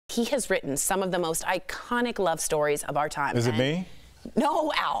he has written some of the most iconic love stories of our time. Is it me?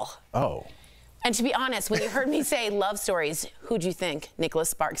 No, Al. Oh. And to be honest, when you heard me say love stories, who'd you think? Nicholas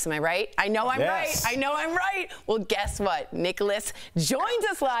Sparks, am I right? I know I'm right. I know I'm right. Well, guess what? Nicholas joins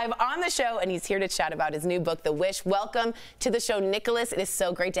us live on the show, and he's here to chat about his new book, The Wish. Welcome to the show, Nicholas. It is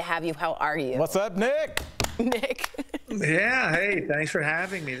so great to have you. How are you? What's up, Nick? Nick. Yeah, hey, thanks for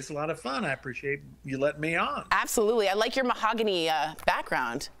having me. This is a lot of fun. I appreciate you letting me on. Absolutely. I like your mahogany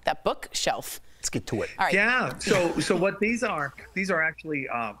background, that bookshelf. Let's get to it. All right. Yeah, so what these are actually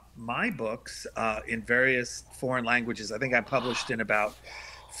my books in various foreign languages. I think I published in about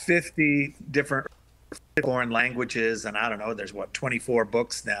 50 different foreign languages, and I don't know, there's what, 24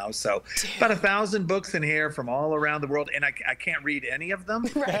 books now, so about 1,000 books in here from all around the world, and I can't read any of them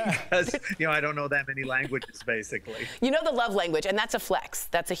because I don't know that many languages basically. You know the love language, and that's a flex.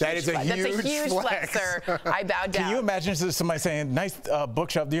 That's a huge flex. That's a huge flex, sir. I bow down. Can you imagine somebody saying, nice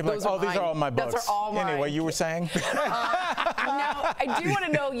bookshelf? You're like, oh, these are all my books. Those are all mine. Anyway, you were saying? Now, I do want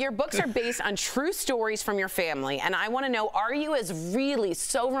to know, your books are based on true stories from your family, and I want to know, are you as really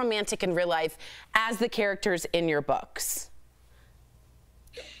so romantic in real life as the characters in your books?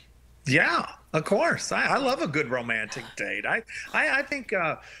 Yeah, of course. I love a good romantic date. I think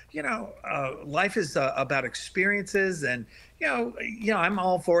life is about experiences, and I'm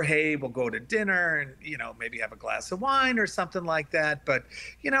all for, hey, we'll go to dinner and maybe have a glass of wine or something like that. But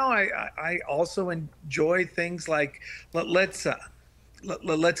I also enjoy things like let's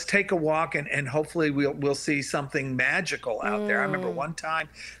take a walk and hopefully we'll see something magical out there. I remember one time,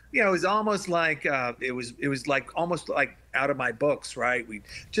 it was almost like it was like almost like out of my books, right? We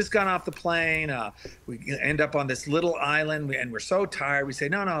just got off the plane. We end up on this little island and we're so tired. We say,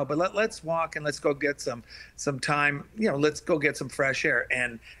 no, but let's walk and let's go get some time. Let's go get some fresh air.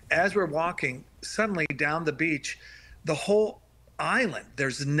 And as we're walking, suddenly down the beach, the whole island,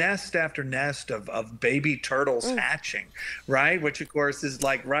 there's nest after nest of baby turtles hatching, right? Which of course is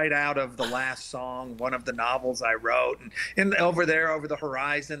like right out of The Last Song, one of the novels I wrote. And over there, over the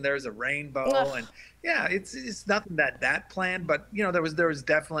horizon, there's a rainbow. And yeah, it's nothing that planned, but there was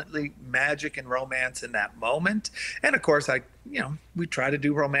definitely magic and romance in that moment. And of course, we try to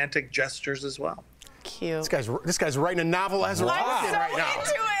do romantic gestures as well. Cute. This guy's writing a novel as we're talking right now. I'm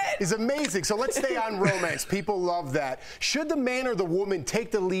so into it. He's amazing. So let's stay on romance. People love that. Should the man or the woman take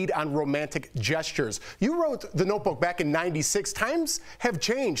the lead on romantic gestures? You wrote The Notebook back in '96. Times have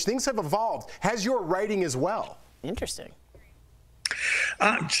changed. Things have evolved. Has your writing as well? Interesting.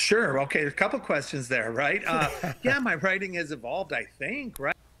 Sure. Okay, a couple questions there, right? Yeah, my writing has evolved, I think,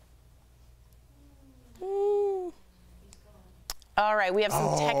 right? All right, we have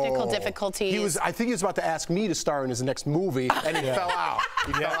some technical difficulties. I think he was about to ask me to star in his next movie, and he fell out.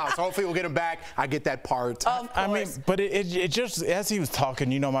 He fell out. So hopefully we'll get him back. I get that part. I mean, but it just, as he was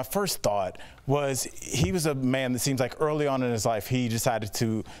talking, my first thought was he was a man that seems like early on in his life he decided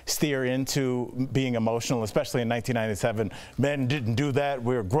to steer into being emotional, especially in 1997. Men didn't do that.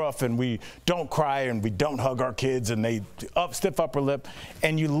 We're gruff and we don't cry and we don't hug our kids and they stiff upper lip.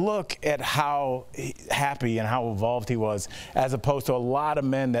 And you look at how happy and how evolved he was, as opposed to a lot of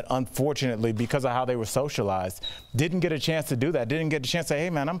men that unfortunately, because of how they were socialized, didn't get a chance to do that, didn't get a chance to say, hey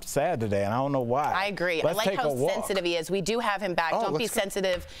man, I'm sad today and I don't know why. I agree. I like how sensitive he is. We do have him back. Don't be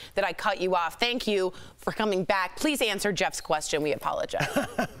sensitive that I cut you off. Thank you for coming back. Please answer Jeff's question. We apologize.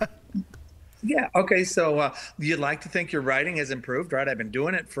 Yeah. Okay. So you'd like to think your writing has improved, right? I've been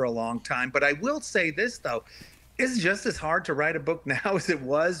doing it for a long time, but I will say this though, it's just as hard to write a book now as it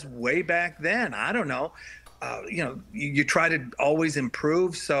was way back then. I don't know. You try to always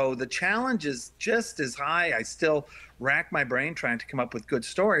improve. So the challenge is just as high. I still rack my brain trying to come up with good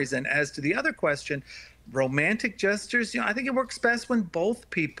stories. And as to the other question, romantic gestures, I think it works best when both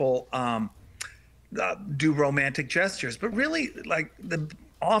people do romantic gestures. But really, like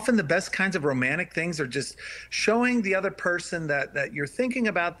often the best kinds of romantic things are just showing the other person that you're thinking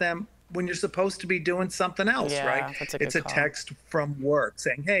about them when you're supposed to be doing something else, right? It's a text from work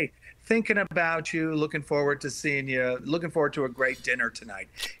saying, hey, thinking about you, looking forward to seeing you, looking forward to a great dinner tonight.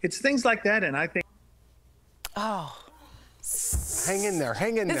 It's things like that, and I think... Oh. Hang in there,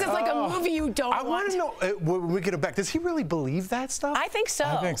 hang in there. This is like a movie you don't want. I want to know, when we get it back, does he really believe that stuff? I think so.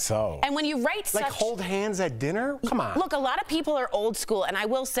 I think so. And when you write such... Like hold hands at dinner? Come on. Look, a lot of people are old school, and I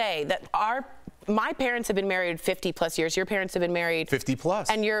will say that my parents have been married 50+ years. Your parents have been married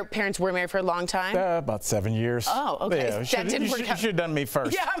 50+. And your parents were married for a long time? About 7 years. Oh, okay. Yeah, that didn't work out. You should have done me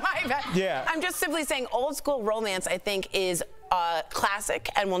first. Yeah, my bad. Yeah. I'm just simply saying old school romance, I think, is classic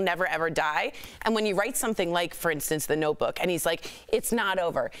and will never ever die. And when you write something like, for instance, The Notebook, and he's like, it's not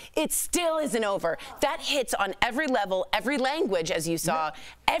over. It still isn't over. That hits on every level, every language, as you saw,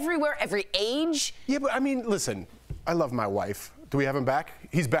 everywhere, every age. Yeah, but I mean, listen, I love my wife. Do we have him back?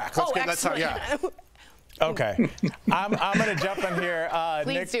 He's back. Let's excellent. yeah. Okay, I'm going to jump in here,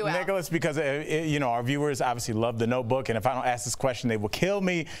 Please do, Al. Nicholas, because you know, our viewers obviously love The Notebook, and if I don't ask this question, they will kill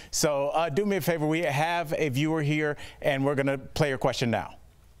me. So do me a favor. We have a viewer here, and we're going to play your question now.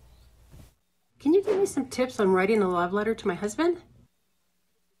 Can you give me some tips on writing a love letter to my husband?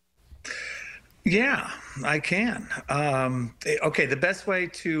 Yeah, I can. Okay, the best way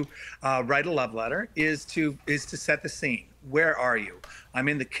to write a love letter is to set the scene. Where are you? I'm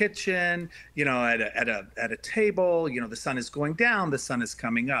in the kitchen, you know, at a table. You know, the sun is going down, the sun is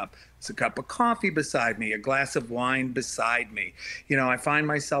coming up. There's a cup of coffee beside me, a glass of wine beside me. You know, I find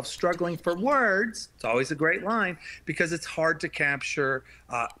myself struggling for words. It's always a great line because it's hard to capture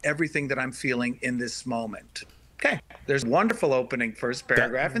everything that I'm feeling in this moment. Okay, there's a wonderful opening first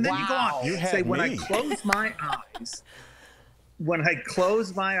paragraph, and then you go on. You Say, when me. I close my eyes, when I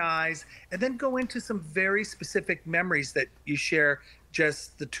close my eyes, and then go into some very specific memories that you share,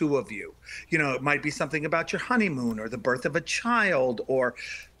 just the two of you. You know, it might be something about your honeymoon or the birth of a child, or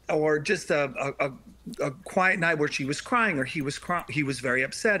just a quiet night where she was crying or he was very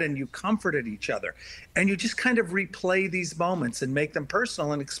upset, and you comforted each other. And you just kind of replay these moments and make them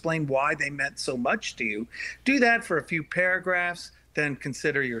personal and explain why they meant so much to you. Do that for a few paragraphs, then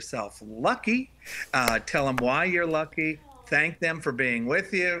consider yourself lucky. Tell them why you're lucky. Thank them for being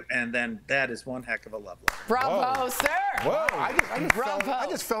with you, and then that is one heck of a love letter. Bravo, sir. Whoa. I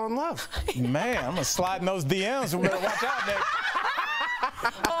just fell in love. Man, I'm going to slide in those DMs. We better watch out, Nick.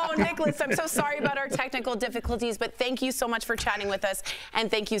 Oh, Nicholas, I'm so sorry about our technical difficulties, but thank you so much for chatting with us.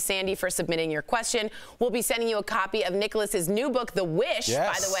 And thank you, Sandy, for submitting your question. We'll be sending you a copy of Nicholas's new book, The Wish,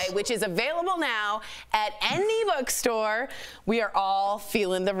 by the way, which is available now at any bookstore. We are all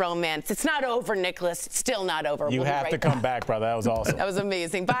feeling the romance. It's not over, Nicholas. It's still not over. You have to come back, brother. That was awesome. That was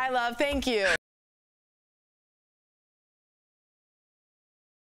amazing. Bye, love. Thank you.